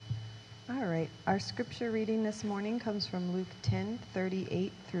All right, our scripture reading this morning comes from Luke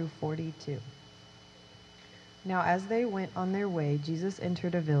 10:38 through 42. Now as they went on their way, Jesus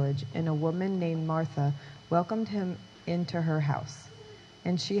entered a village, and a woman named Martha welcomed him into her house.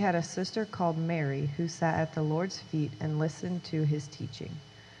 And she had a sister called Mary, who sat at the Lord's feet and listened to his teaching.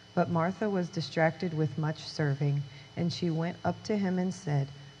 But Martha was distracted with much serving, and she went up to him and said,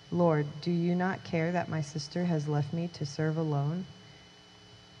 "Lord, do you not care that my sister has left me to serve alone?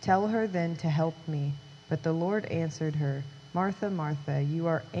 Tell her then to help me." But the Lord answered her, "Martha, Martha, you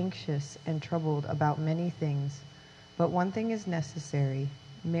are anxious and troubled about many things, but one thing is necessary.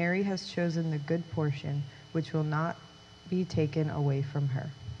 Mary has chosen the good portion, which will not be taken away from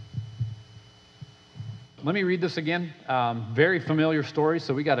her." Let me read this again. Very familiar story,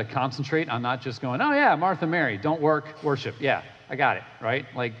 so we got to concentrate on not just going, oh yeah, Martha, Mary, don't work, worship. Yeah, I got it, right?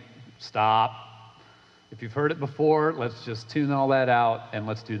 Like, stop. If you've heard it before, let's just tune all that out and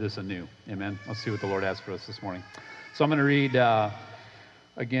let's do this anew. Amen. Let's see what the Lord has for us this morning. So I'm going to read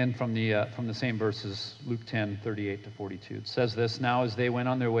again from the same verses, Luke 10:38 to 42. It says this: "Now as they went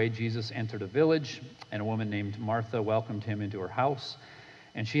on their way, Jesus entered a village, and a woman named Martha welcomed him into her house.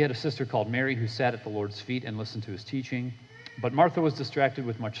 And she had a sister called Mary who sat at the Lord's feet and listened to his teaching. But Martha was distracted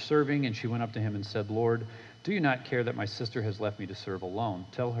with much serving, and she went up to him and said, 'Lord, do you not care that my sister has left me to serve alone?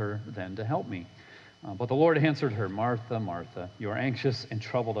 Tell her then to help me.' But the Lord answered her, 'Martha, Martha, you are anxious and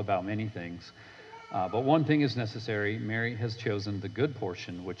troubled about many things. But one thing is necessary. Mary has chosen the good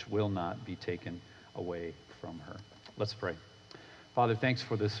portion, which will not be taken away from her.'" Let's pray. Father, thanks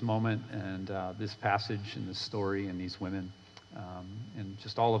for this moment and this passage and this story and these women. And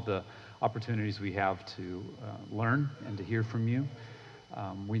just all of the opportunities we have to learn and to hear from you.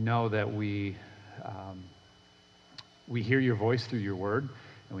 We know that we hear your voice through your word,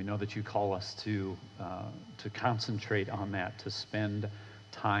 and we know that you call us to concentrate on that, to spend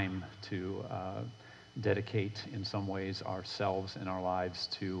time, to dedicate in some ways ourselves and our lives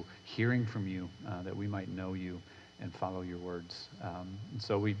to hearing from you, that we might know you and follow your words. And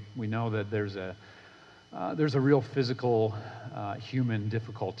so we know that there's a real physical, human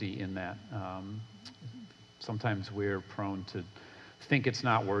difficulty in that. Sometimes we're prone to think it's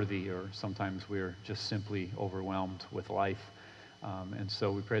not worthy, or sometimes we're just simply overwhelmed with life. And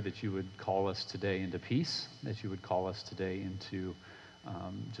so we pray that you would call us today into peace, that you would call us today into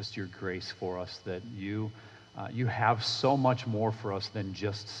just your grace for us, that you have so much more for us than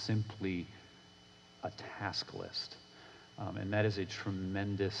just simply a task list. And that is a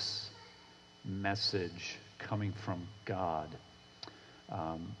tremendous message coming from God,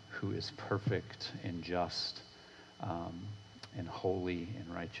 who is perfect and just and holy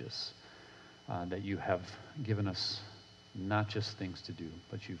and righteous, that you have given us not just things to do,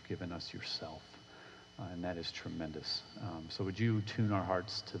 but you've given us yourself, and that is tremendous. So would you tune our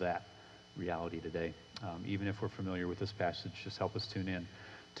hearts to that reality today? Even if we're familiar with this passage, just help us tune in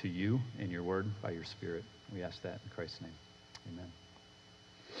to you and your word by your Spirit. We ask that in Christ's name. Amen.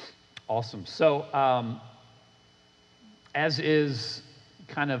 Awesome. So, as is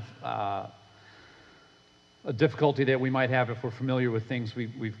kind of a difficulty that we might have if we're familiar with things,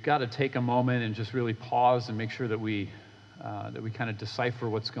 we've got to take a moment and just really pause and make sure that we kind of decipher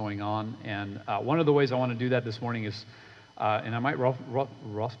what's going on. And one of the ways I want to do that this morning is, and I might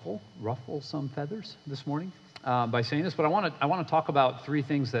ruffle some feathers this morning by saying this, but I want to talk about three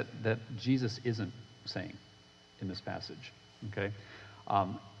things that Jesus isn't saying in this passage. Okay.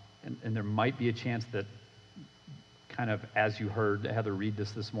 And there might be a chance that kind of, as you heard Heather read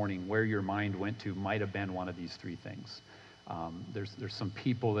this morning, where your mind went to might have been one of these three things. There's some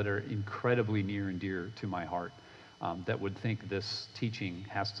people that are incredibly near and dear to my heart that would think this teaching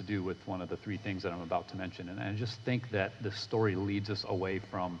has to do with one of the three things that I'm about to mention. And I just think that this story leads us away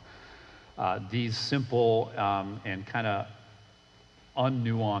from these simple and kind of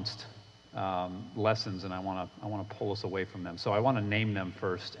unnuanced lessons, and I want to pull us away from them. So I want to name them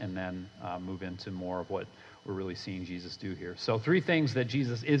first, and then move into more of what we're really seeing Jesus do here. So three things that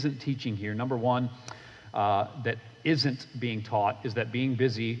Jesus isn't teaching here. Number one, that isn't being taught, is that being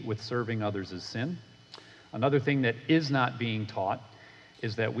busy with serving others is sin. Another thing that is not being taught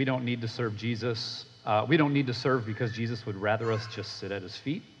is that we don't need to serve Jesus. We don't need to serve because Jesus would rather us just sit at his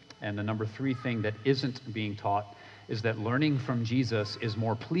feet. And the number three thing that isn't being taught is that learning from Jesus is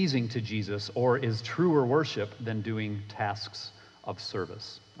more pleasing to Jesus, or is truer worship than doing tasks of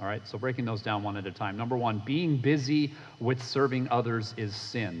service. All right, so breaking those down one at a time. Number one, being busy with serving others is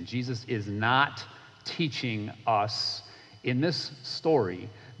sin. Jesus is not teaching us in this story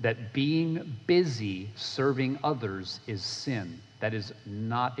that being busy serving others is sin. That is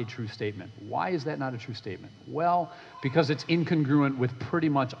not a true statement. Why is that not a true statement? Well, because it's incongruent with pretty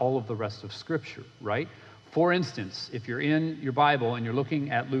much all of the rest of Scripture, right? For instance, if you're in your Bible and you're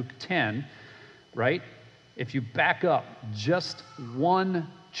looking at Luke 10, right? If you back up just one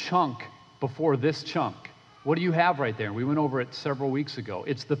chunk before this chunk, what do you have right there? We went over it several weeks ago.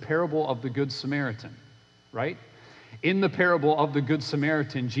 It's the parable of the Good Samaritan, right? In the parable of the Good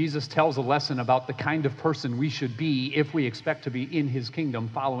Samaritan, Jesus tells a lesson about the kind of person we should be if we expect to be in his kingdom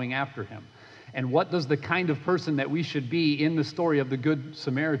following after him. And what does the kind of person that we should be in the story of the Good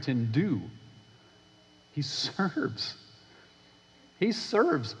Samaritan do? He serves. He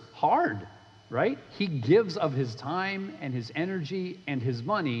serves hard, right? He gives of his time and his energy and his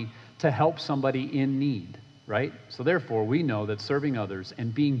money to help somebody in need, right? So therefore, we know that serving others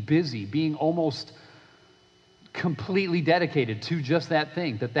and being busy, being almost completely dedicated to just that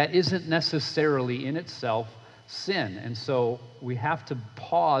thing, that isn't necessarily in itself sin. And so we have to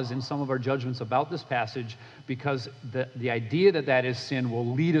pause in some of our judgments about this passage, because the idea that is sin will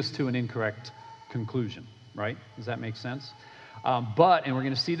lead us to an incorrect conclusion, right? Does that make sense? And we're going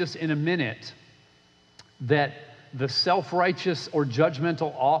to see this in a minute, that the self-righteous or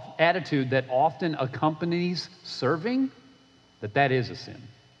judgmental attitude that often accompanies serving, that is a sin,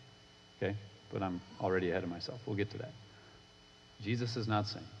 okay? But I'm already ahead of myself. We'll get to that. Jesus is not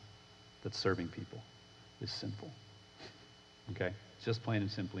saying that serving people is sinful. Okay? It's just plain and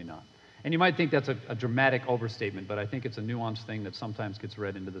simply not. And you might think that's a dramatic overstatement, but I think it's a nuanced thing that sometimes gets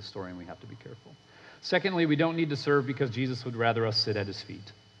read into this story, and we have to be careful. Secondly, we don't need to serve because Jesus would rather us sit at his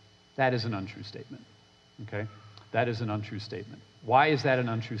feet. That is an untrue statement. Okay? That is an untrue statement. Why is that an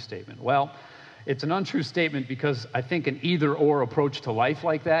untrue statement? Well, it's an untrue statement because I think an either-or approach to life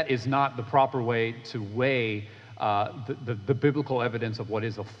like that is not the proper way to weigh the biblical evidence of what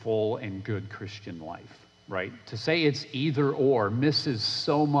is a full and good Christian life, right? To say it's either-or misses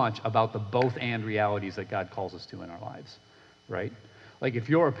so much about the both-and realities that God calls us to in our lives, right? Like if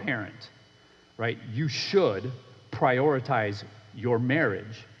you're a parent, right, you should prioritize your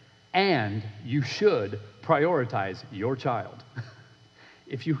marriage and you should prioritize your child.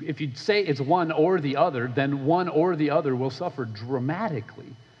 If you say it's one or the other, then one or the other will suffer dramatically.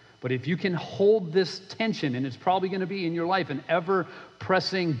 But if you can hold this tension, and it's probably going to be in your life an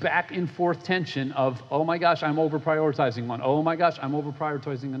ever-pressing back and forth tension of, oh my gosh, I'm over-prioritizing one. Oh my gosh, I'm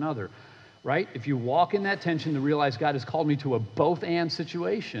over-prioritizing another, right? If you walk in that tension to realize God has called me to a both-and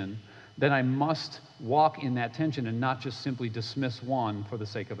situation, then I must walk in that tension and not just simply dismiss one for the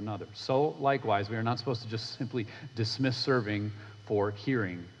sake of another. So likewise, we are not supposed to just simply dismiss serving for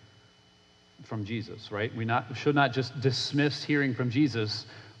hearing from Jesus, right? We should not just dismiss hearing from Jesus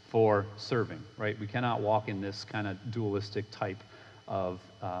for serving, right? We cannot walk in this kind of dualistic type of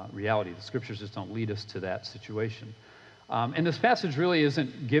reality. The scriptures just don't lead us to that situation. And this passage really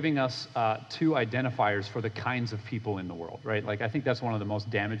isn't giving us two identifiers for the kinds of people in the world, right? Like, I think that's one of the most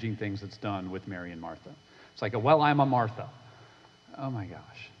damaging things that's done with Mary and Martha. It's like, well, I'm a Martha. Oh my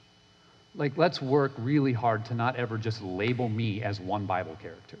gosh. Like, let's work really hard to not ever just label me as one Bible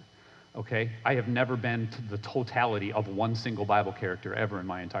character, okay? I have never been to the totality of one single Bible character ever in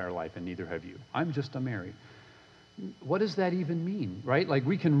my entire life, and neither have you. I'm just a Mary. What does that even mean, right? Like,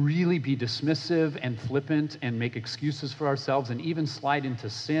 we can really be dismissive and flippant and make excuses for ourselves and even slide into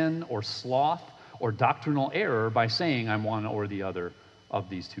sin or sloth or doctrinal error by saying I'm one or the other of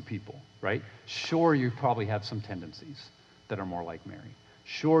these two people, right? Sure, you probably have some tendencies that are more like Mary.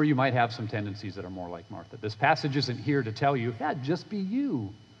 Sure, you might have some tendencies that are more like Martha. This passage isn't here to tell you, yeah, just be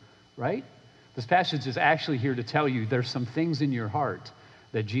you, right? This passage is actually here to tell you there's some things in your heart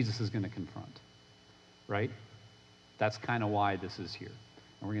that Jesus is going to confront, right? That's kind of why this is here.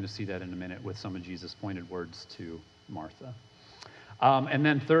 And we're going to see that in a minute with some of Jesus' pointed words to Martha. And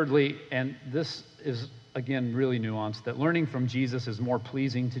then thirdly, and this is, again, really nuanced, that learning from Jesus is more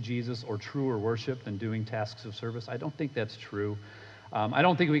pleasing to Jesus or truer worship than doing tasks of service. I don't think that's true. I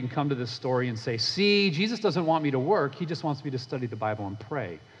don't think we can come to this story and say, see, Jesus doesn't want me to work. He just wants me to study the Bible and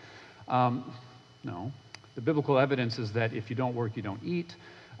pray. No. The biblical evidence is that if you don't work, you don't eat.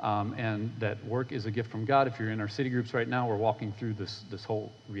 And that work is a gift from God. If you're in our city groups right now, we're walking through this whole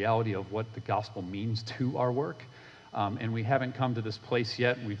reality of what the gospel means to our work. And we haven't come to this place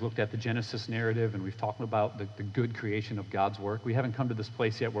yet. We've looked at the Genesis narrative, and we've talked about the good creation of God's work. We haven't come to this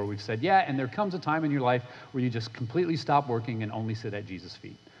place yet where we've said, yeah, and there comes a time in your life where you just completely stop working and only sit at Jesus'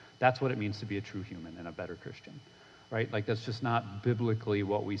 feet. That's what it means to be a true human and a better Christian, right? Like, that's just not biblically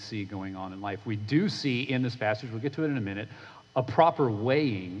what we see going on in life. We do see in this passage, we'll get to it in a minute, a proper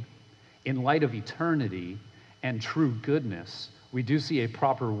weighing in light of eternity and true goodness. We do see a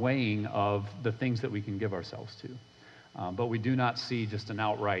proper weighing of the things that we can give ourselves to. But we do not see just an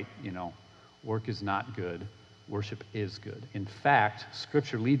outright, work is not good, worship is good. In fact,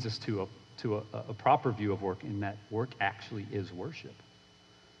 Scripture leads us to a proper view of work, in that work actually is worship,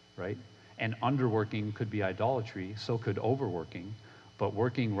 right? And underworking could be idolatry, so could overworking. But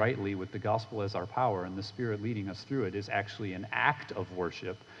working rightly with the gospel as our power and the Spirit leading us through it is actually an act of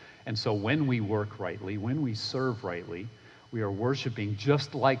worship. And so when we work rightly, when we serve rightly, we are worshiping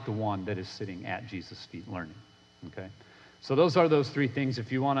just like the one that is sitting at Jesus' feet learning, okay? So those are those three things.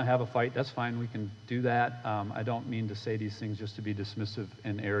 If you want to have a fight, that's fine. We can do that. I don't mean to say these things just to be dismissive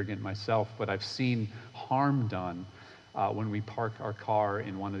and arrogant myself, but I've seen harm done when we park our car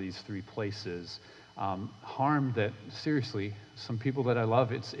in one of these three places. Harm that, seriously, some people that I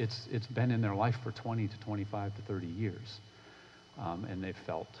love, it's been in their life for 20 to 25 to 30 years. And they've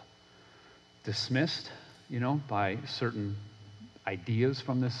felt dismissed, by certain ideas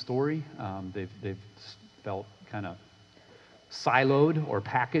from this story. They've felt kind of siloed or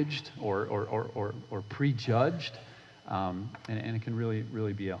packaged or prejudged. And it can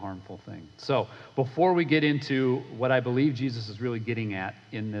really be a harmful thing. So before we get into what I believe Jesus is really getting at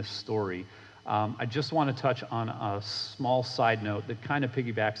in this story, I just want to touch on a small side note that kind of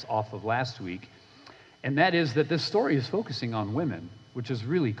piggybacks off of last week, and that is that this story is focusing on women, which is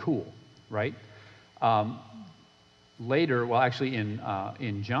really cool, right? Later, well, actually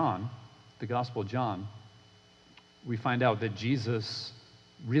in John, the Gospel of John, we find out that Jesus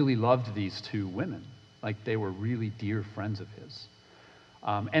really loved these two women, like they were really dear friends of his.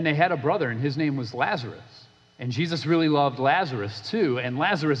 And they had a brother, and his name was Lazarus. And Jesus really loved Lazarus too, and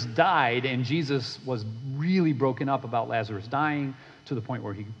Lazarus died, and Jesus was really broken up about Lazarus dying to the point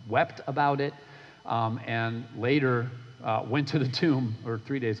where he wept about it, and later went to the tomb, or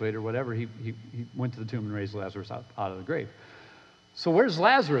 3 days later, whatever, he went to the tomb and raised Lazarus out of the grave. So where's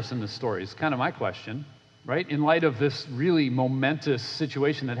Lazarus in this story is kind of my question, right? In light of this really momentous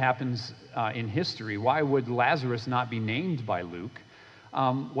situation that happens in history, why would Lazarus not be named by Luke?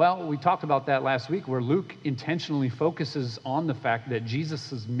 Well, we talked about that last week, where Luke intentionally focuses on the fact that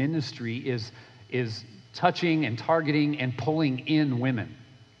Jesus' ministry is touching and targeting and pulling in women,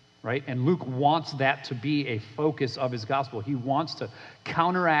 right? And Luke wants that to be a focus of his gospel. He wants to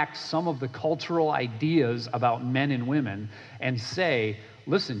counteract some of the cultural ideas about men and women and say,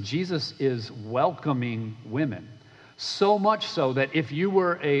 listen, Jesus is welcoming women. So much so that if you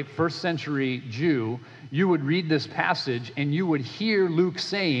were a first century Jew, you would read this passage and you would hear Luke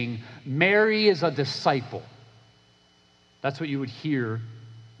saying, Mary is a disciple. That's what you would hear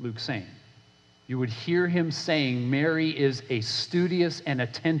Luke saying. You would hear him saying Mary is a studious and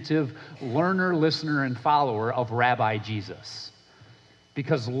attentive learner, listener, and follower of Rabbi Jesus.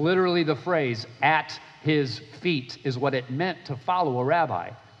 Because literally the phrase, at his feet, is what it meant to follow a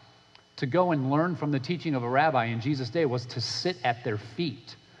rabbi. To go and learn from the teaching of a rabbi in Jesus' day was to sit at their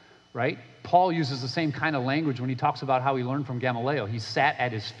feet, right? Paul uses the same kind of language when he talks about how he learned from Gamaliel. He sat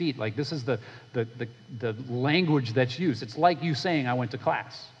at his feet. Like, this is the language that's used. It's like you saying, I went to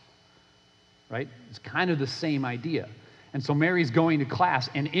class, right? It's kind of the same idea. And so Mary's going to class,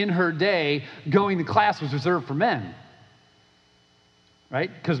 and in her day, going to class was reserved for men, right?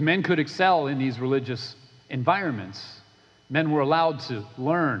 Because men could excel in these religious environments. Men were allowed to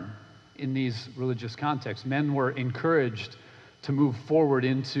learn in these religious contexts. Men were encouraged to move forward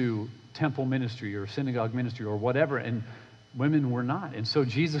into temple ministry or synagogue ministry or whatever, and women were not. And so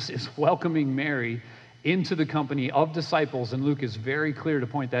Jesus is welcoming Mary into the company of disciples, and Luke is very clear to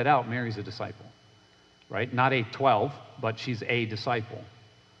point that out. Mary's a disciple, right? Not a 12, but she's a disciple.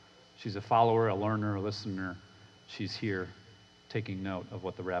 She's a follower, a learner, a listener. She's here taking note of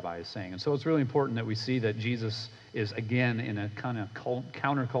what the rabbi is saying. And so it's really important that we see that Jesus is, again, in a kind of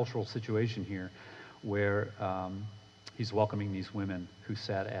countercultural situation here where he's welcoming these women who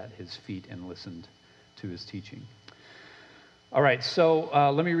sat at his feet and listened to his teaching. All right, so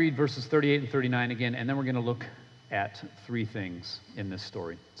let me read verses 38 and 39 again, and then we're going to look at three things in this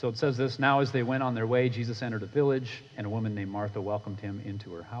story. So it says this: Now as they went on their way, Jesus entered a village, and a woman named Martha welcomed him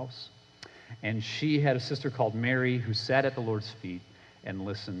into her house. And she had a sister called Mary who sat at the Lord's feet and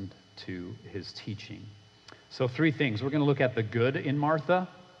listened to his teaching. So three things. We're going to look at the good in Martha.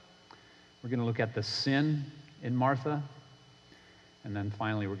 We're going to look at the sin in Martha. And then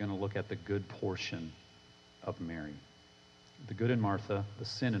finally, we're going to look at the good portion of Mary. The good in Martha, the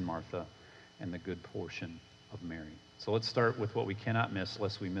sin in Martha, and the good portion of Mary. So let's start with what we cannot miss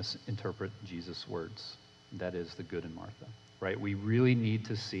lest we misinterpret Jesus' words. That is the good in Martha, right? We really need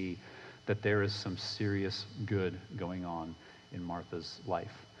to see that there is some serious good going on in Martha's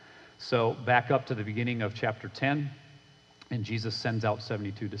life. So back up to the beginning of chapter 10, and Jesus sends out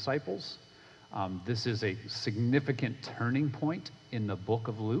 72 disciples. This is a significant turning point in the book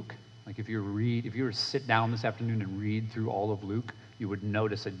of Luke. Like if you were to sit down this afternoon and read through all of Luke, you would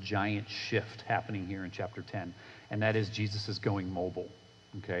notice a giant shift happening here in chapter 10, and that is Jesus is going mobile,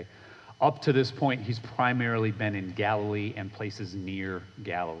 okay? Up to this point, he's primarily been in Galilee and places near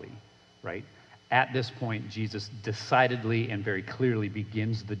Galilee, right? At this point, Jesus decidedly and very clearly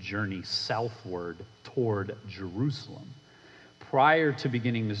begins the journey southward toward Jerusalem. Prior to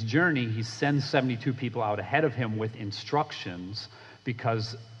beginning this journey, he sends 72 people out ahead of him with instructions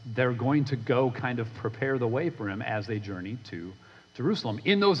because they're going to go kind of prepare the way for him as they journey to Jerusalem.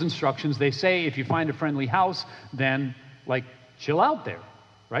 In those instructions, they say, if you find a friendly house, then chill out there,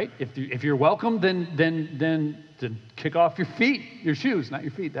 right? If you're welcome, then kick off your shoes, not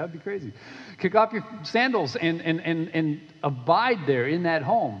your feet. That would be crazy. Kick off your sandals and abide there in that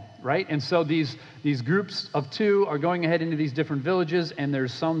home, right? And so these groups of two are going ahead into these different villages, and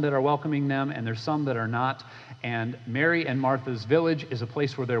there's some that are welcoming them, and there's some that are not. And Mary and Martha's village is a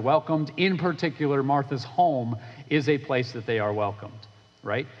place where they're welcomed. In particular, Martha's home is a place that they are welcomed,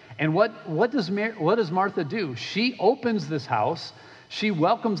 right? And what does Martha do? She opens this house, she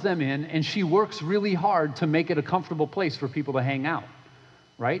welcomes them in, and she works really hard to make it a comfortable place for people to hang out,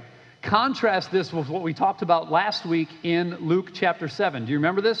 right? Contrast this with what we talked about last week in Luke chapter 7. Do you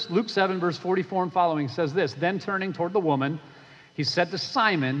remember this? Luke 7, verse 44 and following says this, "Then turning toward the woman, he said to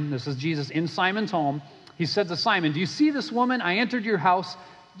Simon," this is Jesus in Simon's home, he said to Simon, "Do you see this woman? I entered your house.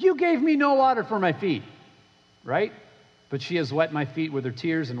 You gave me no water for my feet," right? "But she has wet my feet with her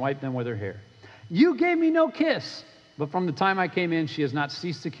tears and wiped them with her hair. You gave me no kiss, but from the time I came in, she has not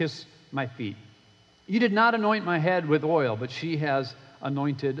ceased to kiss my feet. You did not anoint my head with oil, but she has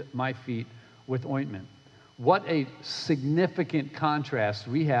anointed my feet with ointment." What a significant contrast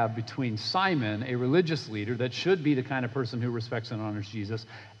we have between Simon, a religious leader that should be the kind of person who respects and honors Jesus,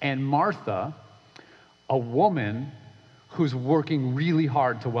 and Martha, a woman who's working really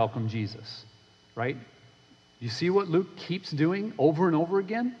hard to welcome Jesus, right? You see what Luke keeps doing over and over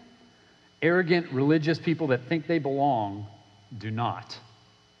again? Arrogant religious people that think they belong do not,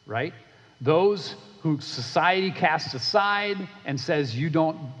 right? Those who society casts aside and says you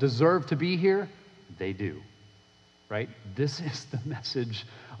don't deserve to be here, they do, right? This is the message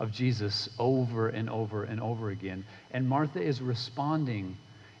of Jesus over and over and over again. And Martha is responding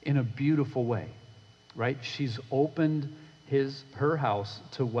in a beautiful way, right? She's opened her house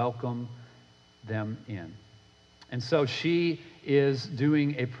to welcome them in. And so she is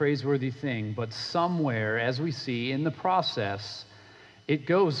doing a praiseworthy thing, but somewhere, as we see in the process, it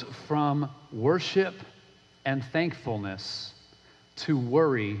goes from worship and thankfulness to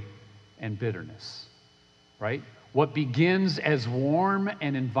worry and bitterness, right? What begins as warm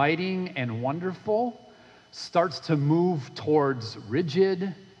and inviting and wonderful starts to move towards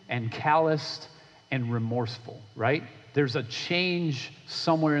rigid and calloused and remorseful, right? There's a change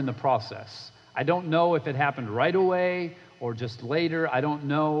somewhere in the process. I don't know if it happened right away or just later. I don't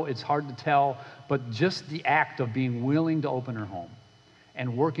know. It's hard to tell. But just the act of being willing to open her home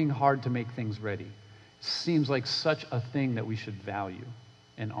and working hard to make things ready seems like such a thing that we should value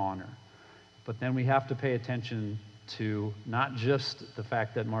and honor. But then we have to pay attention to not just the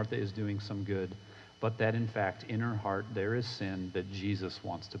fact that Martha is doing some good, but that in fact in her heart there is sin that Jesus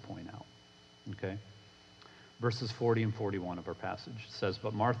wants to point out. Okay? Verses 40 and 41 of our passage says,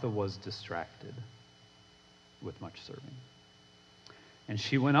 "But Martha was distracted with much serving. And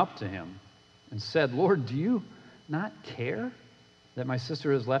she went up to him and said, 'Lord, do you not care that my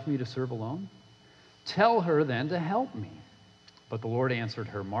sister has left me to serve alone? Tell her then to help me.' But the Lord answered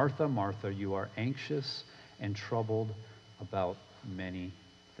her, 'Martha, Martha, you are anxious and troubled about many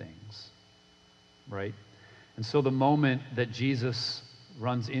things.'" Right? And so the moment that Jesus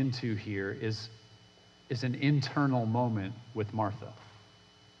runs into here is an internal moment with Martha.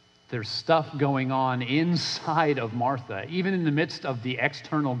 There's stuff going on inside of Martha, even in the midst of the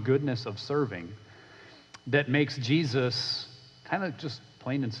external goodness of serving, that makes Jesus kind of just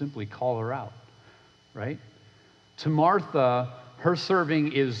plain and simply call her out, right? To Martha, her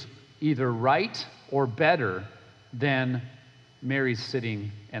serving is either right or better than Mary's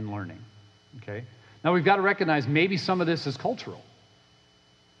sitting and learning, okay? Now we've got to recognize maybe some of this is cultural.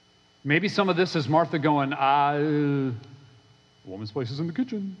 Maybe some of this is Martha going, the woman's place is in the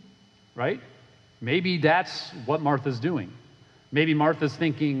kitchen, right? Maybe that's what Martha's doing. Maybe Martha's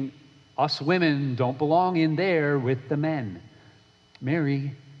thinking, us women don't belong in there with the men.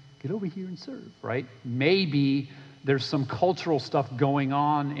 Mary, get over here and serve, right? Maybe there's some cultural stuff going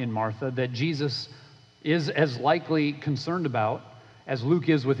on in Martha that Jesus is as likely concerned about as Luke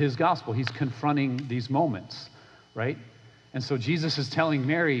is with his gospel. He's confronting these moments, right? And so Jesus is telling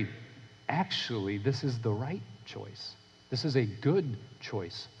Mary, actually, this is the right choice. This is a good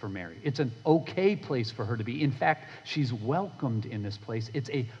choice for Mary. It's an okay place for her to be. In fact, she's welcomed in this place. It's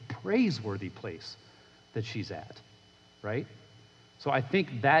a praiseworthy place that she's at, right? So I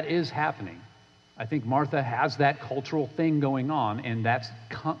think that is happening. I think Martha has that cultural thing going on, and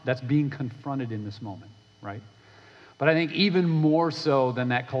that's being confronted in this moment, right? But I think even more so than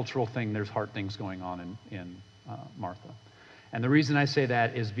that cultural thing, there's heart things going on in Martha. And the reason I say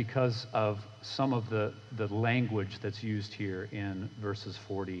that is because of some of the language that's used here in verses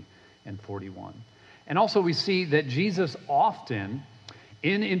 40 and 41. And also we see that Jesus often,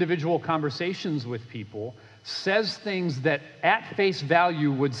 in individual conversations with people, says things that at face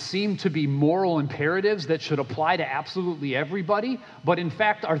value would seem to be moral imperatives that should apply to absolutely everybody, but in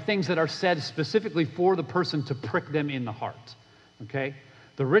fact are things that are said specifically for the person to prick them in the heart, okay?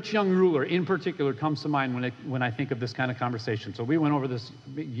 The rich young ruler in particular comes to mind when I think of this kind of conversation. So we went over this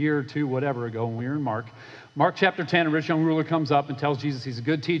a year or two, whatever ago, when we were in Mark. Mark chapter 10, a rich young ruler comes up and tells Jesus he's a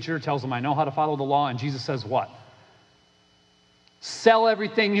good teacher, tells him, I know how to follow the law, and Jesus says what? Sell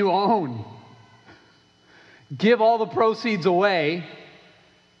everything you own. Give all the proceeds away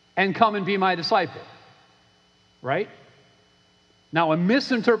and come and be my disciple, right? Now, a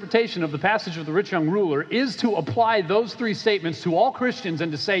misinterpretation of the passage of the rich young ruler is to apply those three statements to all Christians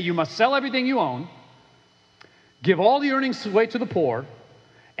and to say you must sell everything you own, give all the earnings away to the poor,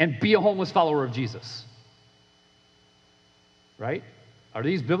 and be a homeless follower of Jesus, right? Are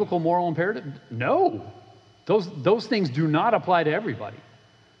these biblical moral imperatives? No. Those things do not apply to everybody.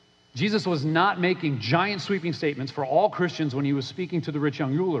 Jesus was not making giant sweeping statements for all Christians when he was speaking to the rich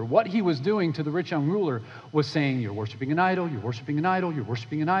young ruler. What he was doing to the rich young ruler was saying, you're worshiping an idol, you're worshiping an idol, you're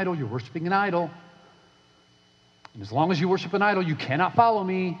worshiping an idol, you're worshiping an idol. And as long as you worship an idol, you cannot follow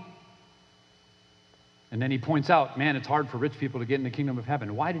me. And then he points out, man, it's hard for rich people to get in the kingdom of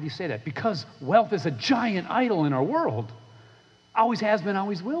heaven. Why did he say that? Because wealth is a giant idol in our world. Always has been,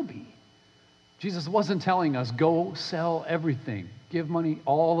 always will be. Jesus wasn't telling us, go sell everything. Give money,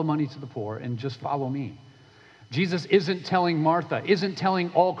 all the money to the poor, and just follow me. Jesus isn't telling Martha, isn't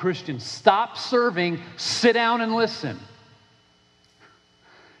telling all Christians, stop serving, sit down and listen.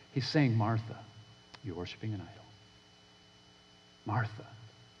 He's saying, Martha, you're worshiping an idol. Martha,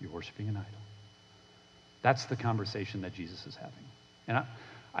 you're worshiping an idol. That's the conversation that Jesus is having. And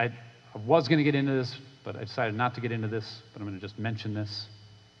I was going to get into this, but I decided not to get into this, but I'm going to just mention this.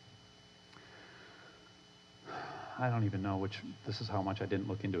 I don't even know this is how much I didn't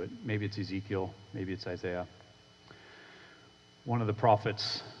look into it. Maybe it's Ezekiel, maybe it's Isaiah. One of the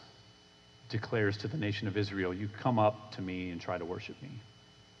prophets declares to the nation of Israel, you come up to me and try to worship me.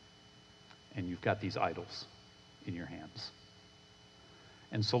 And you've got these idols in your hands.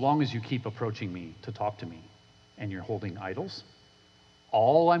 And so long as you keep approaching me to talk to me and you're holding idols,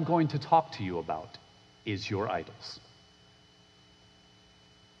 all I'm going to talk to you about is your idols.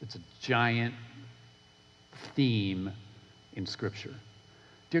 It's a giant theme in Scripture.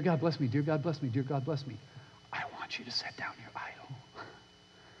 Dear God, bless me. Dear God, bless me. Dear God, bless me. I want you to set down your idol.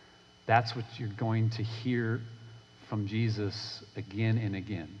 That's what you're going to hear from Jesus again and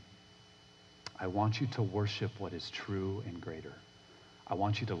again. I want you to worship what is true and greater. I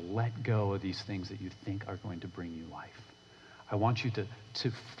want you to let go of these things that you think are going to bring you life. I want you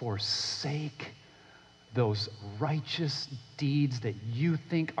to forsake those righteous deeds that you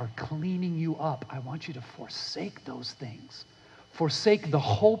think are cleaning you up. I want you to forsake those things. Forsake the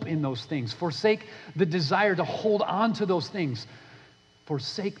hope in those things. Forsake the desire to hold on to those things.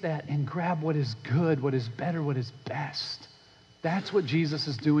 Forsake that and grab what is good, what is better, what is best. That's what Jesus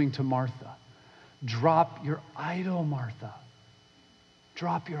is doing to Martha. Drop your idol, Martha.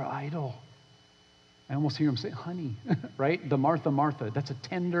 Drop your idol. I almost hear him say, honey, right? The Martha, Martha. That's a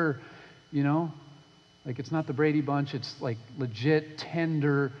tender, like it's not the Brady Bunch. It's like legit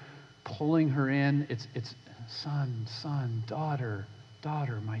tender, pulling her in. It's son, daughter,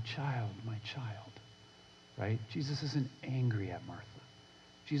 my child, right? Jesus isn't angry at Martha.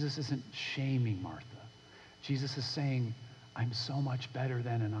 Jesus isn't shaming Martha. Jesus is saying, I'm so much better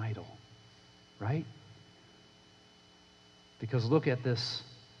than an idol, right? Because look at this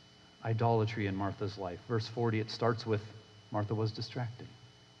idolatry in Martha's life. Verse 40, it starts with Martha was distracted.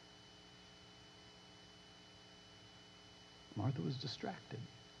 Martha was distracted.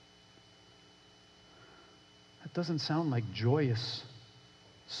 That doesn't sound like joyous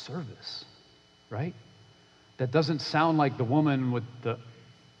service, right? That doesn't sound like the woman with the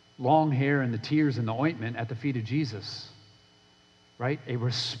long hair and the tears and the ointment at the feet of Jesus, right? A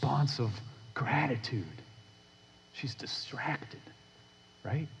response of gratitude. She's distracted,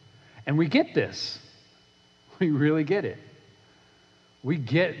 right? And we get this. We really get it. we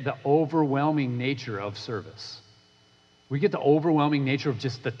get the overwhelming nature of service. We get the overwhelming nature of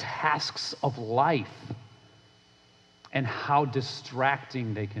just the tasks of life and how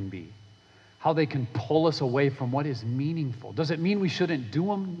distracting they can be, how they can pull us away from what is meaningful. Does it mean we shouldn't do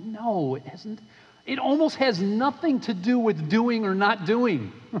them? No, it hasn't. It almost has nothing to do with doing or not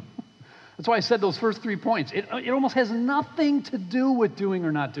doing. That's why I said those first 3 points. It almost has nothing to do with doing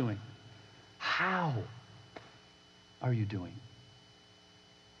or not doing. How are you doing?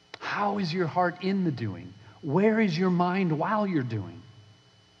 How is your heart in the doing? Where is your mind while you're doing?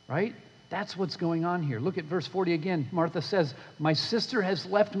 Right? That's what's going on here. Look at verse 40 again. Martha says, "My sister has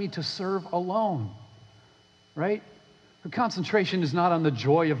left me to serve alone." Right? Her concentration is not on the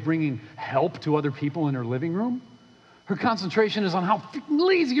joy of bringing help to other people in her living room. Her concentration is on how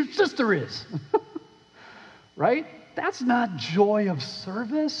lazy your sister is. Right? That's not joy of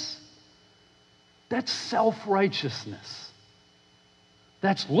service. That's self-righteousness.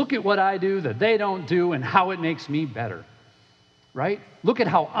 That's look at what I do that they don't do and how it makes me better. Right? Look at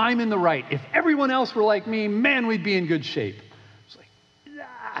how I'm in the right. If everyone else were like me, man, we'd be in good shape. It's like,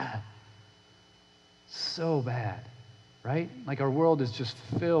 so bad. Right? Like our world is just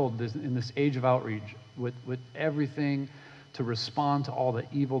filled in this age of outreach with everything to respond to all the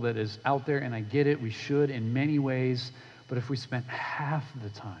evil that is out there. And I get it, we should in many ways. But if we spent half the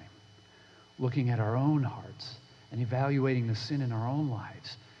time looking at our own hearts and evaluating the sin in our own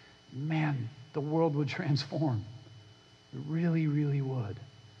lives, man, the world would transform. It really, really would.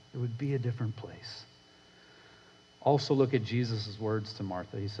 It would be a different place. Also look at Jesus' words to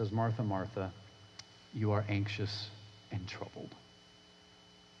Martha. He says, "Martha, Martha, you are anxious and troubled."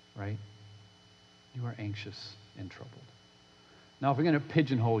 Right? You are anxious and troubled. Now, if we're going to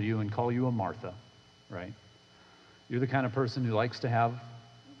pigeonhole you and call you a Martha, right? You're the kind of person who likes to have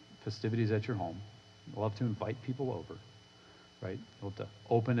festivities at your home. You love to invite people over, right? You love to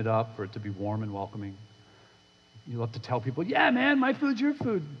open it up for it to be warm and welcoming. You love to tell people, "Yeah, man, my food's your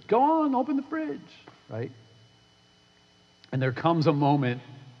food. Go on, open the fridge," right? And there comes a moment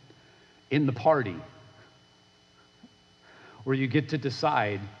in the party where you get to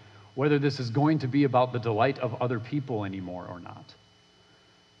decide whether this is going to be about the delight of other people anymore or not.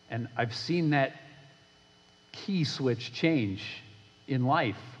 And I've seen that key switch change in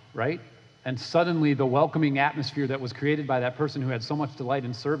life, right? And suddenly the welcoming atmosphere that was created by that person who had so much delight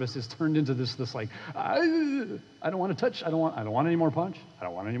in service is turned into this like, I don't want to touch, I don't want any more punch, I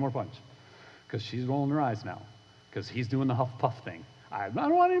don't want any more punch. Because she's rolling her eyes now. Because he's doing the huff puff thing. I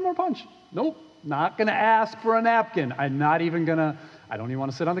don't want any more punch. Nope, not going to ask for a napkin. I don't even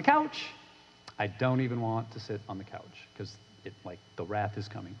want to sit on the couch. I don't even want to sit on the couch because the wrath is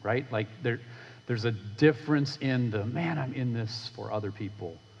coming, right? Like there's a difference in the, man, I'm in this for other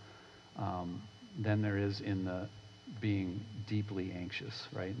people, than there is in the being deeply anxious,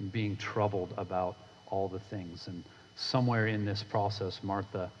 right? And being troubled about all the things. And somewhere in this process,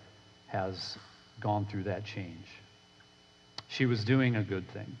 Martha has gone through that change. She was doing a good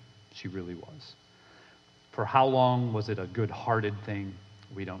thing. She really was. For how long was it a good-hearted thing?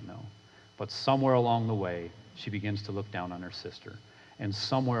 We don't know. But somewhere along the way, she begins to look down on her sister. And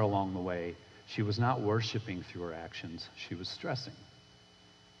somewhere along the way, she was not worshiping through her actions. She was stressing.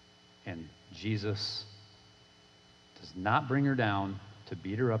 And Jesus does not bring her down to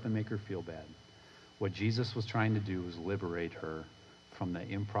beat her up and make her feel bad. What Jesus was trying to do was liberate her from the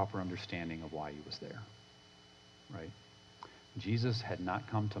improper understanding of why he was there. Right? Jesus had not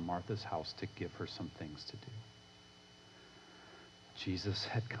come to Martha's house to give her some things to do. Jesus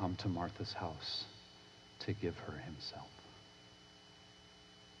had come to Martha's house to give her himself.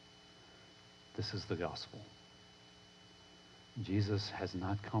 This is the gospel. Jesus has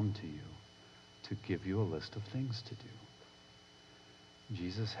not come to you to give you a list of things to do.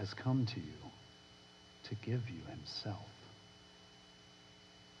 Jesus has come to you to give you himself.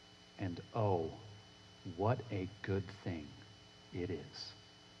 And oh, what a good thing it is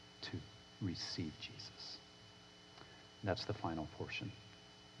to receive Jesus. That's the final portion,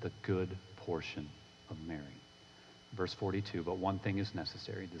 the good portion of Mary. Verse 42, but one thing is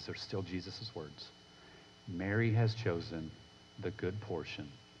necessary. These are still Jesus' words. Mary has chosen the good portion,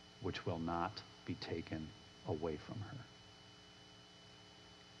 which will not be taken away from her.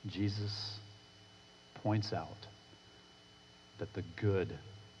 Jesus points out that the good,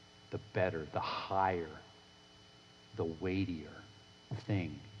 the better, the higher, the weightier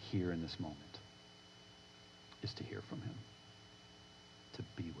thing here in this moment is to hear from him, to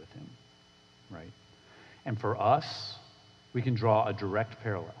be with him, right? And for us, we can draw a direct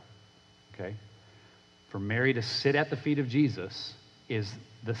parallel, okay? For Mary to sit at the feet of Jesus is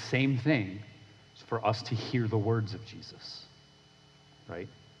the same thing as for us to hear the words of Jesus. right?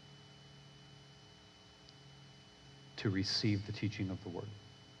 To receive the teaching of the word,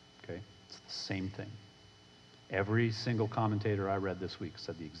 okay? It's the same thing. Every single commentator I read this week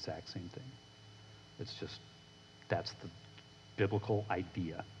said the exact same thing. It's just, that's the biblical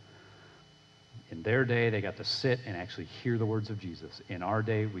idea. In their day, they got to sit and actually hear the words of Jesus. In our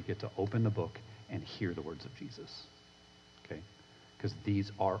day, we get to open the book and hear the words of Jesus, okay? Because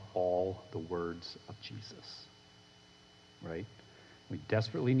these are all the words of Jesus, right? We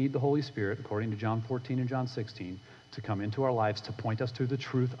desperately need the Holy Spirit, according to John 14 and John 16, to come into our lives to point us to the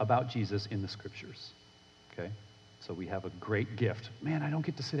truth about Jesus in the Scriptures, okay? So we have a great gift. Man, I don't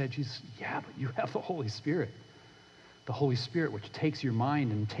get to sit at Jesus. Yeah, but you have the Holy Spirit. The Holy Spirit, which takes your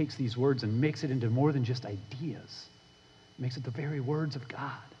mind and takes these words and makes it into more than just ideas. It makes it the very words of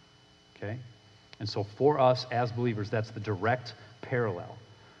God, okay? And so for us as believers, that's the direct parallel,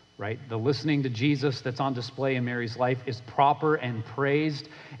 right? The listening to Jesus that's on display in Mary's life is proper and praised,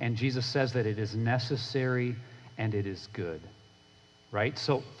 and Jesus says that it is necessary and it is good, right?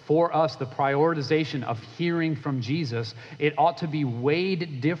 So for us, the prioritization of hearing from Jesus, it ought to be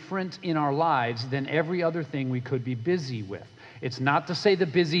weighed different in our lives than every other thing we could be busy with. It's not to say the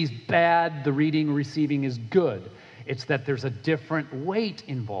busy's bad, the reading, receiving is good. It's that there's a different weight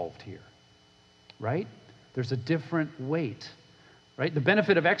involved here, right? There's a different weight, right? The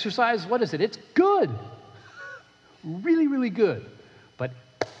benefit of exercise, what is it? It's good. Really, really good. But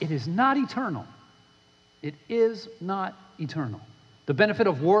it is not eternal. It is not eternal. The benefit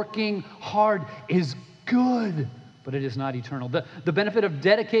of working hard is good, but it is not eternal. The benefit of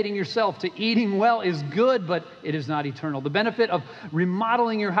dedicating yourself to eating well is good, but it is not eternal. The benefit of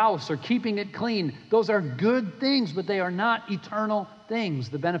remodeling your house or keeping it clean, those are good things, but they are not eternal things.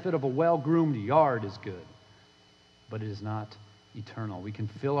 The benefit of a well-groomed yard is good, but it is not eternal. We can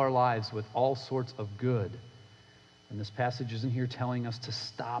fill our lives with all sorts of good, and this passage isn't here telling us to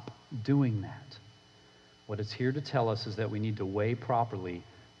stop doing that. What it's here to tell us is that we need to weigh properly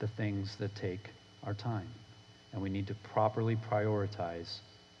the things that take our time. And we need to properly prioritize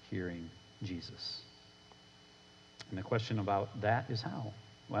hearing Jesus. And the question about that is how?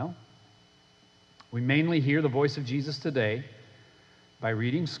 Well, we mainly hear the voice of Jesus today by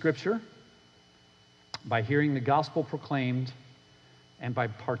reading Scripture, by hearing the gospel proclaimed, and by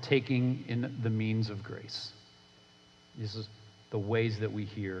partaking in the means of grace. This is the ways that we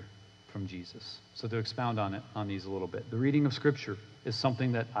hear from Jesus. So to expound on these a little bit, the reading of Scripture is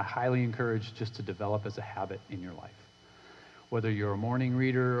something that I highly encourage just to develop as a habit in your life. Whether you're a morning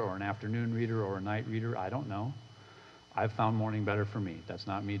reader or an afternoon reader or a night reader, I don't know. I've found morning better for me. That's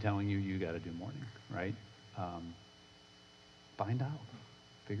not me telling you you got to do morning, right? Find out.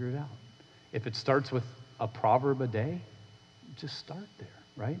 Figure it out. If it starts with a proverb a day, just start there,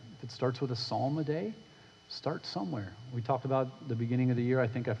 right? If it starts with a psalm a day, start somewhere. We talked about the beginning of the year. I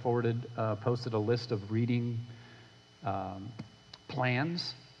think I posted a list of reading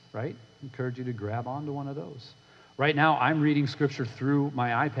plans, right? Encourage you to grab onto one of those. Right now, I'm reading Scripture through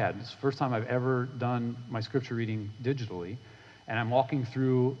my iPad. It's the first time I've ever done my Scripture reading digitally, and I'm walking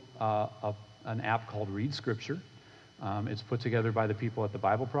through an app called Read Scripture. It's put together by the people at the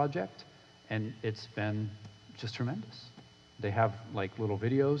Bible Project, and it's been just tremendous. They have like little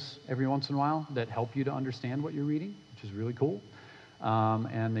videos every once in a while that help you to understand what you're reading, which is really cool.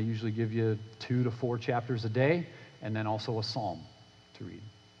 And they usually give you 2 to 4 chapters a day, and then also a psalm to read.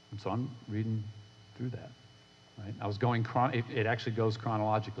 And so I'm reading through that. Right? I was going, it actually goes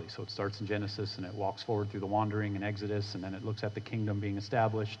chronologically. So it starts in Genesis, and it walks forward through the wandering in Exodus, and then it looks at the kingdom being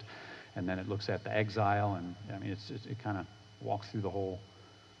established, and then it looks at the exile, and I mean, it kind of walks through the whole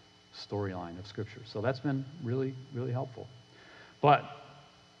storyline of Scripture. So that's been really, really helpful. But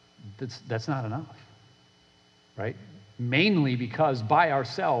that's not enough, right? Mainly because by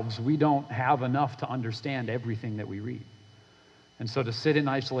ourselves, we don't have enough to understand everything that we read. And so to sit in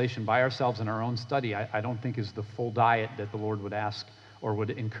isolation by ourselves in our own study, I don't think is the full diet that the Lord would ask or would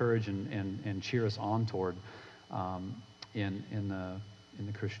encourage and cheer us on toward in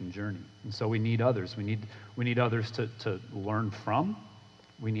the Christian journey. And so we need others. We need others to learn from.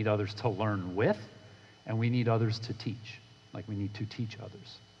 We need others to learn with. And we need others to teach. Like we need to teach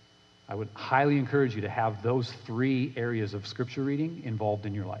others. I would highly encourage you to have those 3 areas of Scripture reading involved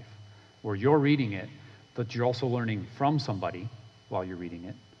in your life, where you're reading it, but you're also learning from somebody while you're reading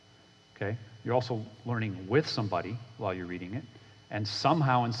it, okay? You're also learning with somebody while you're reading it, and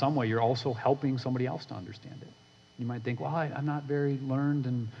somehow, in some way, you're also helping somebody else to understand it. You might think, well, I'm not very learned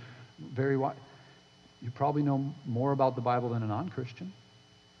and very wise. You probably know more about the Bible than a non-Christian,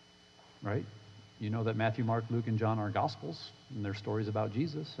 right? You know that Matthew, Mark, Luke, and John are Gospels, and they're stories about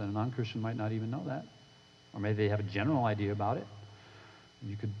Jesus, and a non-Christian might not even know that. Or maybe they have a general idea about it.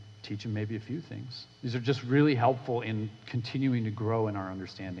 You could teach them maybe a few things. These are just really helpful in continuing to grow in our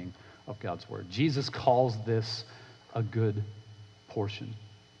understanding of God's word. Jesus calls this a good portion,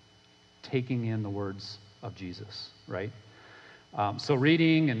 taking in the words of Jesus, right? So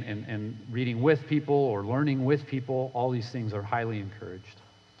reading and reading with people or learning with people, all these things are highly encouraged.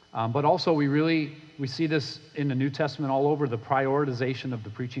 But also we see this in the New Testament all over. The prioritization of the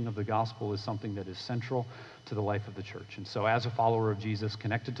preaching of the gospel is something that is central to the life of the church. And so as a follower of Jesus,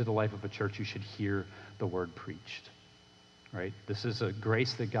 connected to the life of a church, you should hear the word preached, right? This is a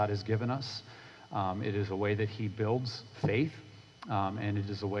grace that God has given us. It is a way that he builds faith, and it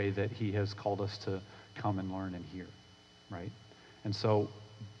is a way that he has called us to come and learn and hear, right? And so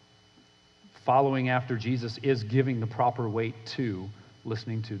following after Jesus is giving the proper weight to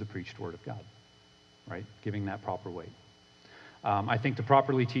listening to the preached word of God, right? Giving that proper weight. I think to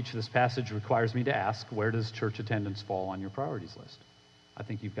properly teach this passage requires me to ask, where does church attendance fall on your priorities list? I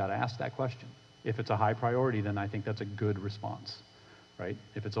think you've got to ask that question. If it's a high priority, then I think that's a good response, right?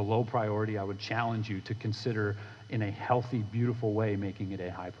 If it's a low priority, I would challenge you to consider in a healthy, beautiful way making it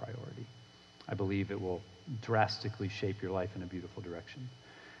a high priority. I believe it will drastically shape your life in a beautiful direction.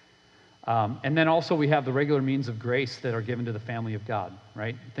 And then also we have the regular means of grace that are given to the family of God,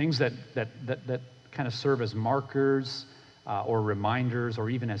 right? Things that kind of serve as markers or reminders or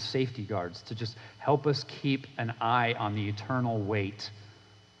even as safety guards to just help us keep an eye on the eternal weight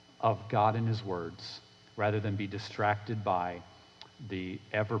of God and his words rather than be distracted by the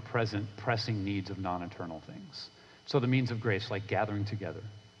ever-present pressing needs of non-eternal things. So the means of grace, like gathering together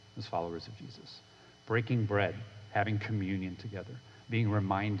as followers of Jesus, breaking bread, having communion together, being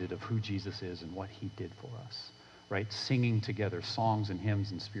reminded of who Jesus is and what he did for us, right? Singing together songs and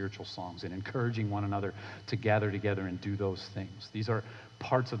hymns and spiritual songs and encouraging one another to gather together and do those things. These are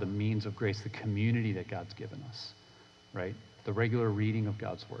parts of the means of grace, the community that God's given us, right? The regular reading of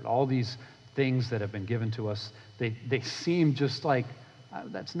God's word. All these things that have been given to us, they seem just like,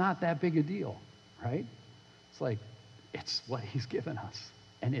 that's not that big a deal, right? It's like, it's what he's given us.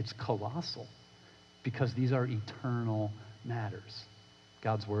 And it's colossal because these are eternal matters.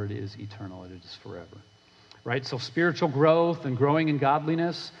 God's word is eternal, it is forever, right? So spiritual growth and growing in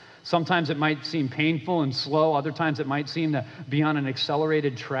godliness, sometimes it might seem painful and slow, other times it might seem to be on an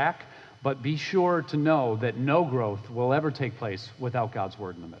accelerated track, but be sure to know that no growth will ever take place without God's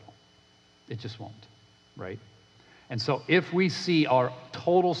word in the middle. It just won't, right? And so if we see our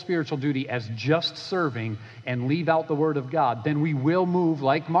total spiritual duty as just serving and leave out the word of God, then we will move,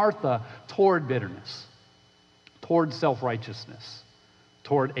 like Martha, toward bitterness, toward self-righteousness,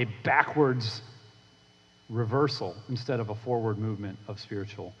 toward a backwards reversal instead of a forward movement of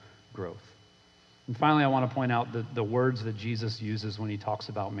spiritual growth. And finally, I want to point out the words that Jesus uses when he talks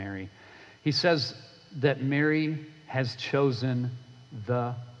about Mary. He says that Mary has chosen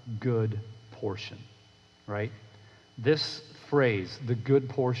the good portion, right? This phrase, the good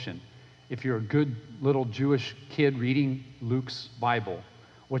portion, if you're a good little Jewish kid reading Luke's Bible,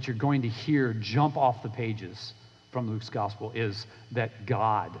 what you're going to hear jump off the pages from Luke's gospel is that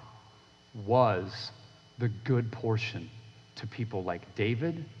God was the good portion to people like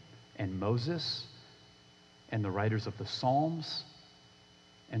David and Moses and the writers of the Psalms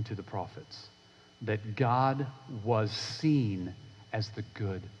and to the prophets. That God was seen as the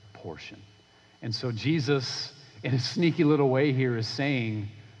good portion. And so Jesus, in a sneaky little way here, is saying,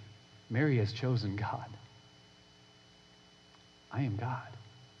 Mary has chosen God. I am God.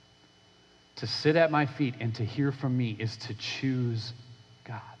 To sit at my feet and to hear from me is to choose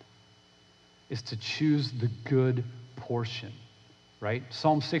God, is to choose the good portion, right?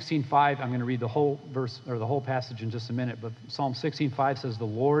 Psalm 16:5, I'm going to read the whole verse or the whole passage in just a minute, but Psalm 16:5 says, the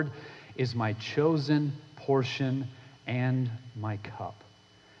Lord is my chosen portion and my cup.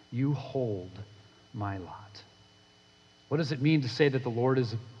 You hold my lot. What does it mean to say that the Lord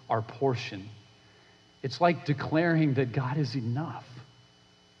is our portion? It's like declaring that God is enough.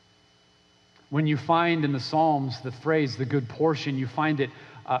 When you find in the Psalms the phrase, the good portion, you find it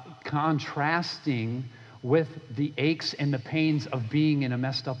contrasting with the aches and the pains of being in a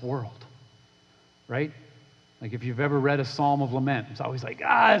messed up world, right? Like if you've ever read a Psalm of Lament, it's always like,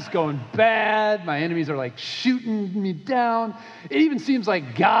 it's going bad. My enemies are like shooting me down. It even seems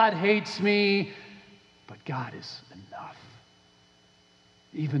like God hates me, but God is enough.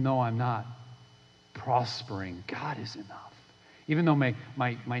 Even though I'm not prospering, God is enough. Even though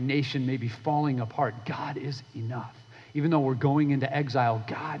my nation may be falling apart, God is enough. Even though we're going into exile,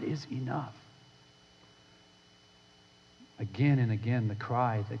 God is enough. Again and again, the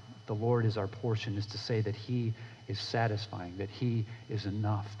cry that the Lord is our portion is to say that he is satisfying, that he is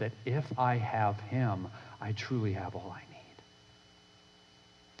enough, that if I have him, I truly have all I need.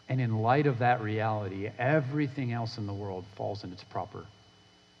 And in light of that reality, everything else in the world falls in its proper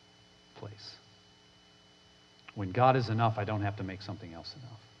place. When God is enough, I don't have to make something else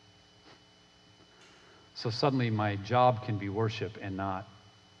enough. So suddenly my job can be worship and not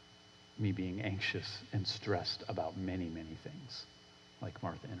me being anxious and stressed about many, many things, like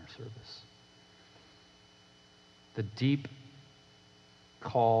Martha in her service. The deep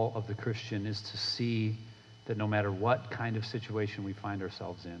call of the Christian is to see that no matter what kind of situation we find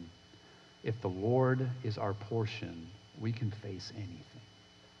ourselves in, if the Lord is our portion, we can face anything.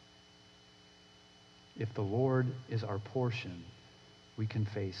 If the Lord is our portion, we can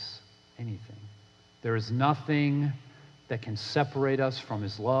face anything. There is nothing that can separate us from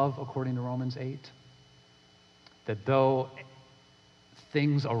his love, according to Romans 8. That though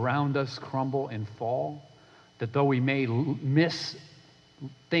things around us crumble and fall, that though we may miss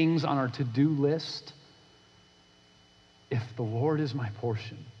things on our to-do list, if the Lord is my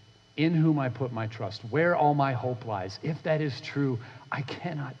portion, in whom I put my trust, where all my hope lies, if that is true, I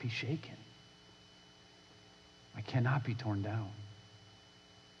cannot be shaken. I cannot be torn down.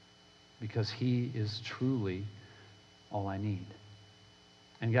 Because he is truly all I need.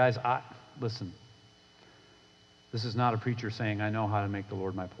 And guys, listen, this is not a preacher saying, I know how to make the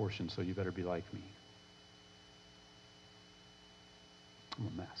Lord my portion, so you better be like me. I'm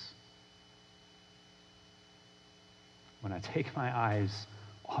a mess. When I take my eyes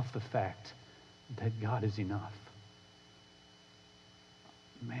off the fact that God is enough,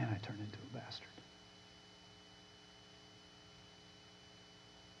 man, I turn into a bastard.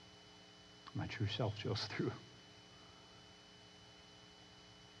 My true self shows through.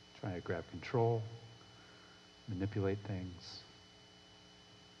 Trying to grab control, manipulate things.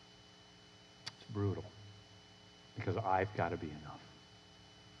 It's brutal because I've got to be enough.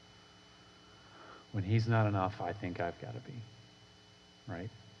 When he's not enough, I think I've got to be, right?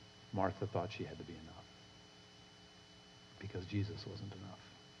 Martha thought she had to be enough because Jesus wasn't enough.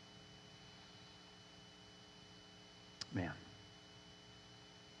 Man.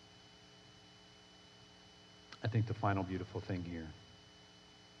 I think the final beautiful thing here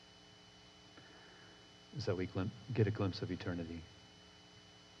is that we get a glimpse of eternity.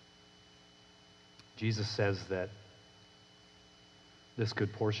 Jesus says that this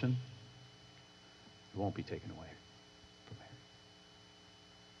good portion, it won't be taken away from her.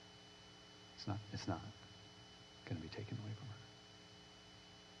 It's not going to be taken away from her.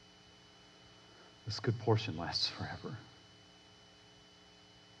 This good portion lasts forever.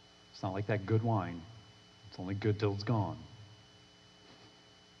 It's not like that good wine. It's only good till it's gone.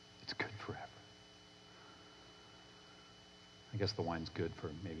 It's good forever. I guess the wine's good for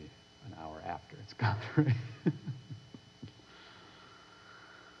maybe an hour after it's gone, right?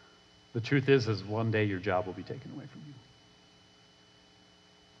 The truth is one day your job will be taken away from you.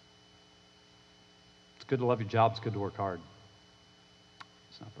 It's good to love your job. It's good to work hard.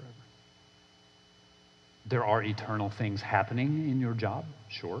 It's not forever. There are eternal things happening in your job,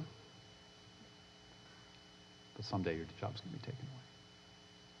 sure. But someday your job's going to be taken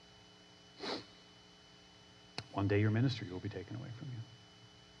away. One day your ministry will be taken away from you.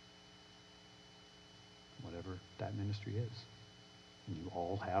 Whatever that ministry is. And you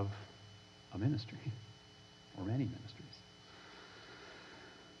all have a ministry, or many ministries.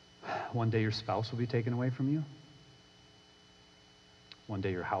 One day your spouse will be taken away from you. One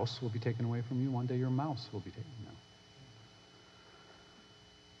day your house will be taken away from you. One day your mouse will be taken away. No.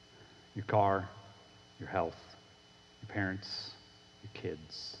 Your car, your health, your parents, your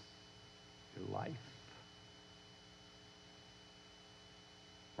kids, your life.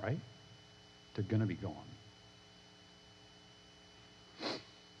 Right? They're going to be gone.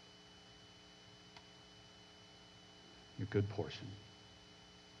 Your good portion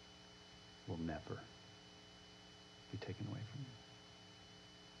will never be taken away from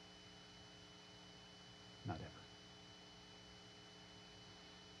you. Not ever.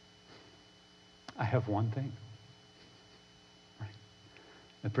 I have one thing. Right?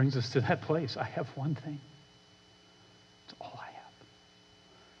 That brings us to that place. I have one thing. It's all I have.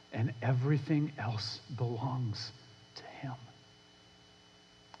 And everything else belongs to him.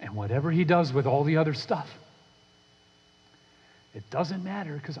 And whatever he does with all the other stuff, it doesn't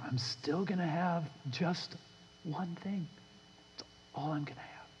matter because I'm still going to have just one thing. It's all I'm going to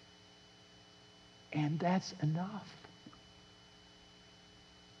have. And that's enough.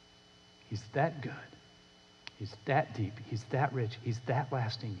 He's that good. He's that deep. He's that rich. He's that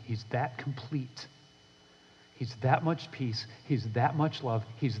lasting. He's that complete. He's that much peace. He's that much love.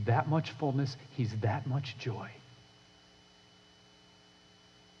 He's that much fullness. He's that much joy.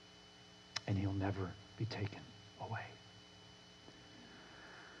 And he'll never be taken away.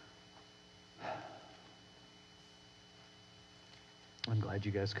 glad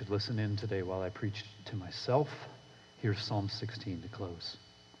you guys could listen in today while I preached to myself. Here's Psalm 16 to close.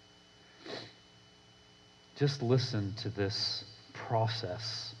 Just listen to this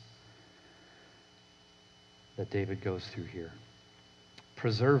process that David goes through here.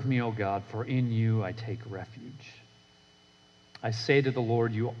 Preserve me, O God, for in you I take refuge. I say to the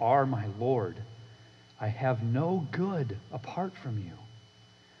Lord, you are my Lord. I have no good apart from you.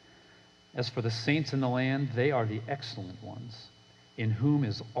 As for the saints in the land, they are the excellent ones, in whom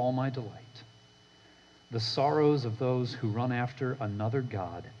is all my delight. The sorrows of those who run after another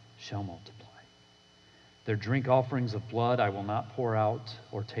God shall multiply. Their drink offerings of blood I will not pour out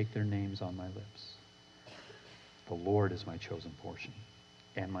or take their names on my lips. The Lord is my chosen portion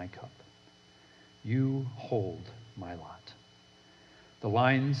and my cup. You hold my lot. The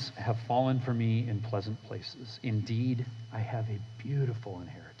lines have fallen for me in pleasant places. Indeed, I have a beautiful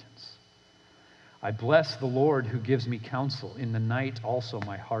inheritance. I bless the Lord who gives me counsel. In the night also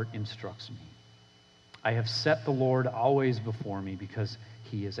my heart instructs me. I have set the Lord always before me because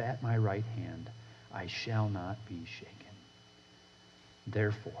he is at my right hand. I shall not be shaken.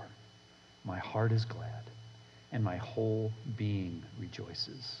 Therefore, my heart is glad and my whole being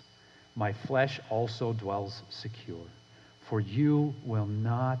rejoices. My flesh also dwells secure, for you will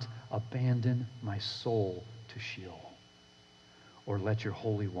not abandon my soul to Sheol, or let your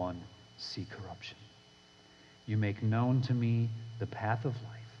Holy One see corruption. You make known to me the path of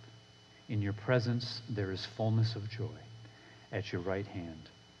life. In your presence there is fullness of joy. At your right hand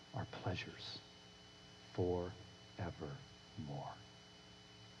are pleasures forevermore.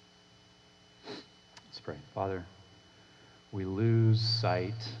 Let's pray. Father, we lose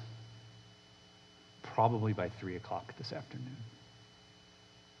sight probably by 3 o'clock this afternoon.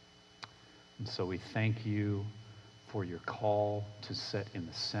 And so we thank you for your call to set in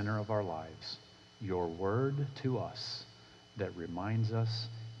the center of our lives your word to us that reminds us,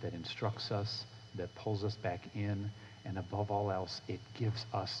 that instructs us, that pulls us back in, and above all else, it gives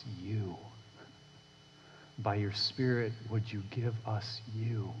us you. By your Spirit, would you give us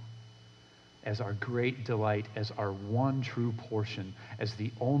you as our great delight, as our one true portion, as the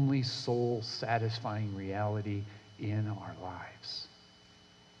only soul-satisfying reality in our lives?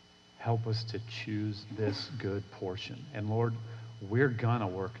 Help us to choose this good portion. And Lord, we're gonna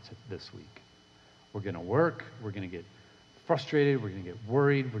work this week. We're gonna work, we're gonna get frustrated, we're gonna get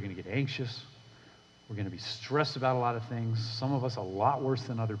worried, we're gonna get anxious, we're gonna be stressed about a lot of things, some of us a lot worse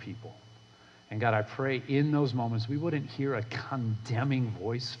than other people. And God, I pray in those moments we wouldn't hear a condemning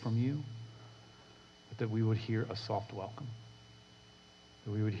voice from you, but that we would hear a soft welcome.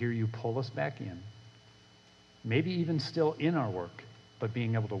 That we would hear you pull us back in, maybe even still in our work, but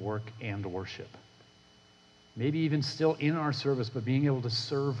being able to work and worship. Maybe even still in our service, but being able to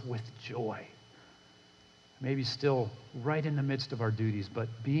serve with joy. Maybe still right in the midst of our duties, but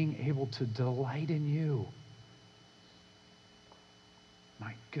being able to delight in you.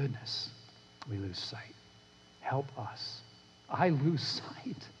 My goodness, we lose sight. Help us. I lose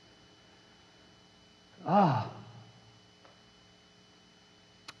sight.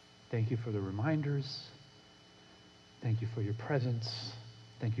 Thank you for the reminders. Thank you for your presence.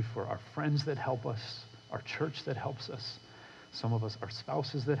 Thank you for our friends that help us, our church that helps us. Some of us are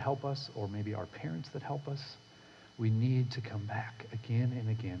spouses that help us, or maybe our parents that help us. We need to come back again and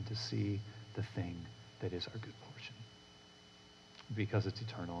again to see the thing that is our good portion, because it's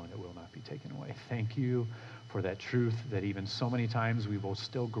eternal and it will not be taken away. Thank you for that truth that even so many times we will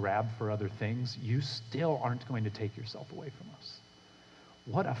still grab for other things. You still aren't going to take yourself away from us.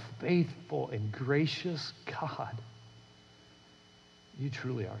 What a faithful and gracious God. You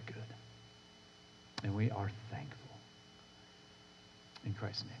truly are good. And we are thankful. In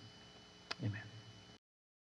Christ's name, amen.